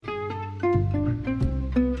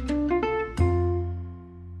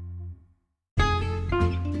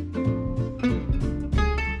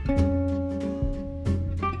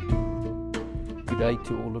day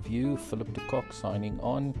to all of you. Philip de Kock signing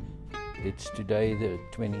on. It's today the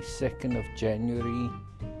 22nd of January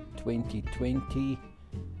 2020,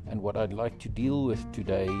 and what I'd like to deal with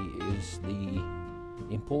today is the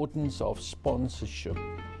importance of sponsorship.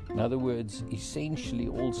 In other words, essentially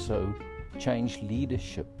also change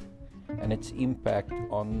leadership and its impact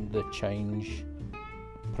on the change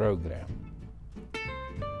program.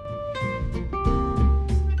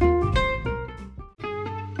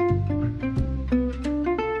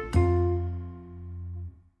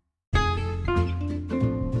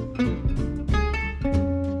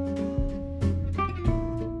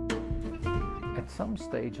 At some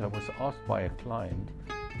stage, I was asked by a client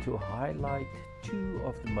to highlight two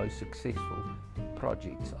of the most successful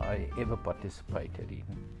projects I ever participated in,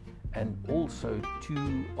 and also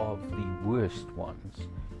two of the worst ones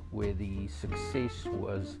where the success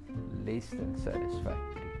was less than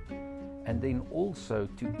satisfactory, and then also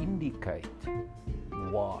to indicate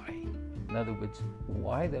why. In other words,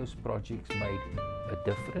 why those projects made a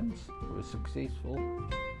difference, were successful,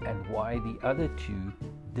 and why the other two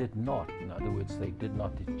did not. In other words, they did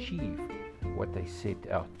not achieve what they set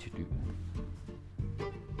out to do.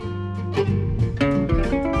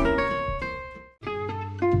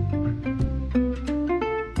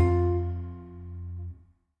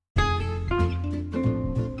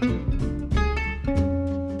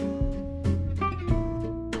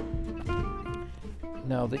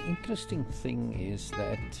 Now, the interesting thing is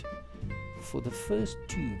that for the first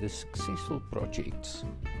two, the successful projects,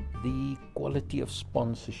 the quality of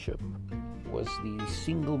sponsorship was the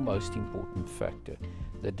single most important factor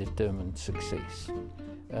that determined success.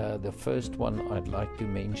 The first one I'd like to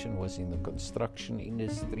mention was in the construction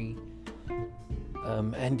industry,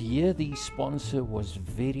 and here the sponsor was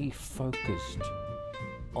very focused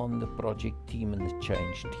on the project team and the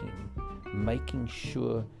change team, making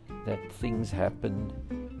sure that things happened,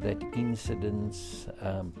 that incidents,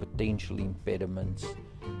 potential impediments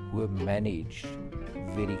were managed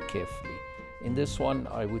very carefully. In this one,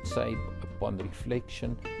 I would say, upon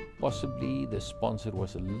reflection, possibly the sponsor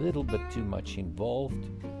was a little bit too much involved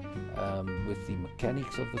with the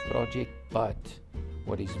mechanics of the project, but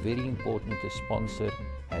what is very important, the sponsor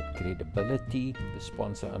had credibility, the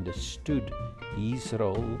sponsor understood his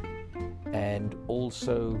role, and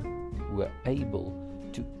also were able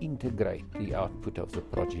to integrate the output of the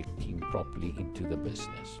project team properly into the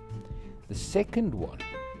business. The second one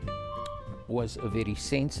was a very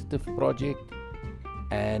sensitive project,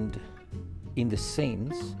 and in the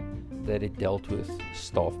sense that it dealt with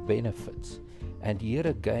staff benefits. And here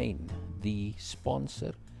again, the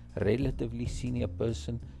sponsor, relatively senior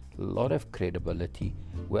person, a lot of credibility,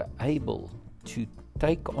 were able to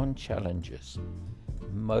take on challenges,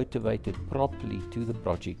 motivated properly to the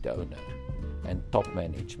project owner and top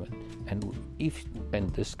management. And if in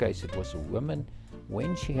this case it was a woman,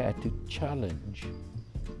 when she had to challenge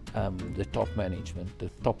the top management, the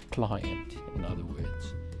top client, in other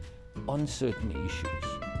words, on certain issues,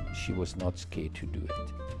 she was not scared to do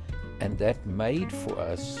it. And that made for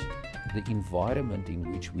us the environment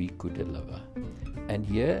in which we could deliver. And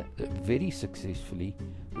here, very successfully,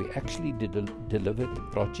 we actually delivered the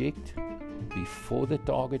project before the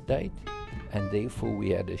target date, and therefore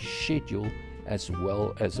we had a schedule as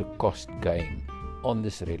well as a cost gain on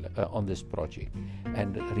this project.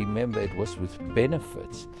 And remember, it was with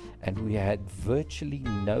benefits, and we had virtually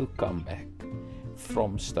no comeback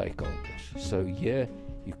from stakeholders. So here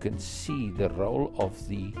you can see the role of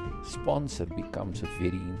the sponsor becomes a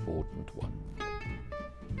very important one.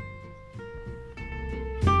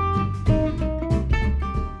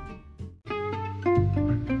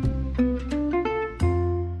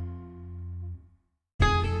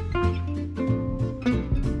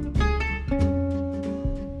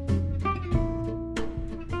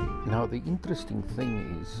 Now, the interesting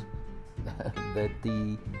thing is that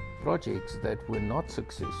the projects that were not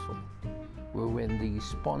successful were when the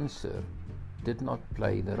sponsor did not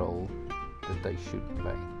play the role that they should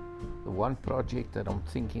play. The one project that I'm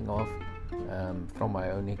thinking of from my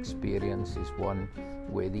own experience is one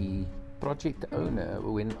where the project owner,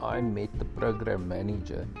 when I met the program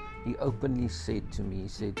manager, he openly said to me, he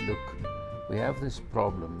said, "Look, we have this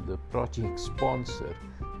problem. The project sponsor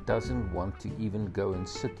doesn't want to even go and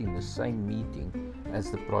sit in the same meeting as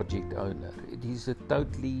the project owner. It is a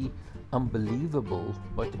totally unbelievable,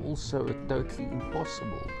 but also a totally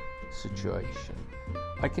impossible situation."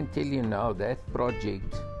 I can tell you now that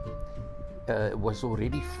project was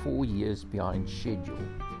already 4 years behind schedule,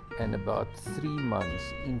 and about 3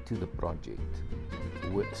 months into the project,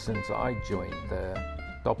 since I joined, the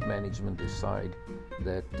top management decided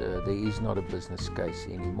that there is not a business case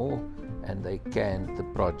anymore, and they canned the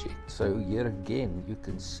project. So here again, you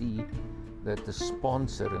can see that the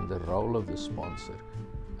sponsor and the role of the sponsor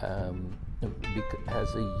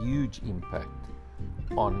has a huge impact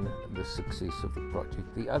on the success of the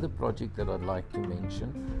project. The other project that I'd like to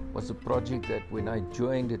mention was a project that when I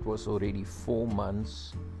joined, it was already 4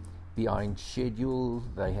 months behind schedule.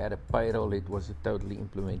 They had a payroll. It was a total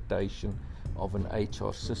implementation of an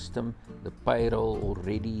HR system. The payroll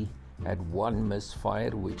already had one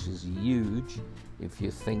misfire, which is huge if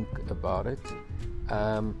you think about it.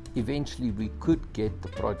 Eventually we could get the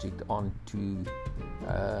project onto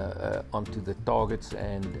the targets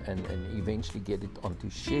and eventually get it onto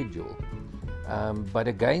schedule. But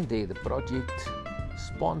again there, the project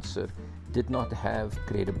sponsor did not have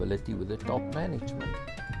credibility with the top management.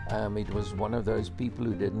 It was one of those people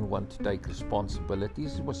who didn't want to take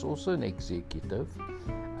responsibilities. It was also an executive,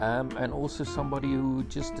 and also somebody who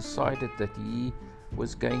just decided that he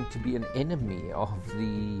was going to be an enemy of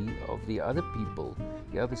the other people,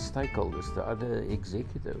 the other stakeholders, the other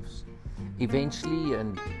executives. Eventually,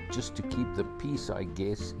 and just to keep the peace, I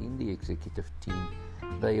guess, in the executive team,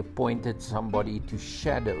 they appointed somebody to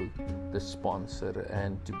shadow the sponsor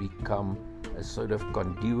and to become a sort of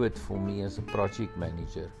conduit for me as a project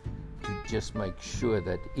manager, to just make sure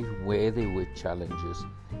that where there were challenges,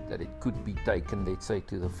 that it could be taken, let's say,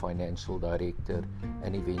 to the financial director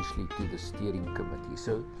and eventually to the steering committee.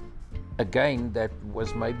 So again, that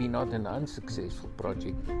was maybe not an unsuccessful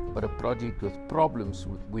project, but a project with problems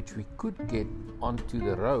which we could get onto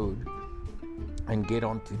the road and get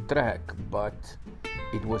onto track, but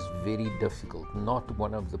it was very difficult. Not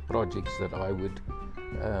one of the projects that I would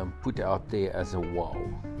put out there as a wow.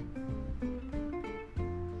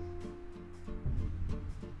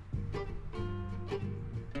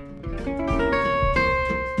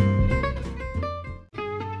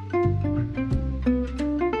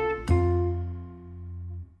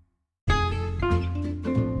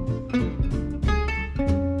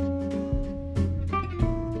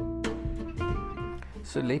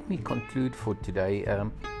 So let me conclude for today.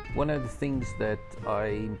 One of the things that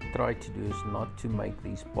I try to do is not to make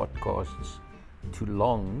these podcasts too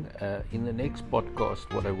long. In the next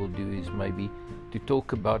podcast, what I will do is maybe to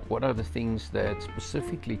talk about what are the things that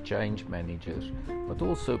specifically change managers, but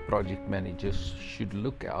also project managers should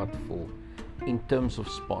look out for in terms of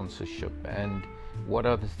sponsorship, and what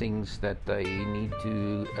are the things that they need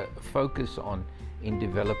to focus on in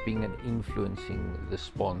developing and influencing the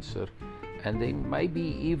sponsor. And then maybe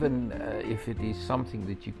even if it is something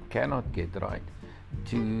that you cannot get right,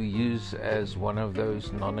 to use as one of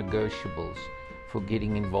those non-negotiables for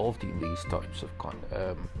getting involved in these types of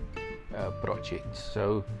projects.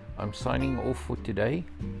 So I'm signing off for today.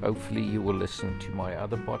 Hopefully you will listen to my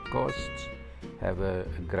other podcasts. Have a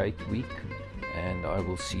great week, and I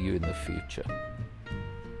will see you in the future.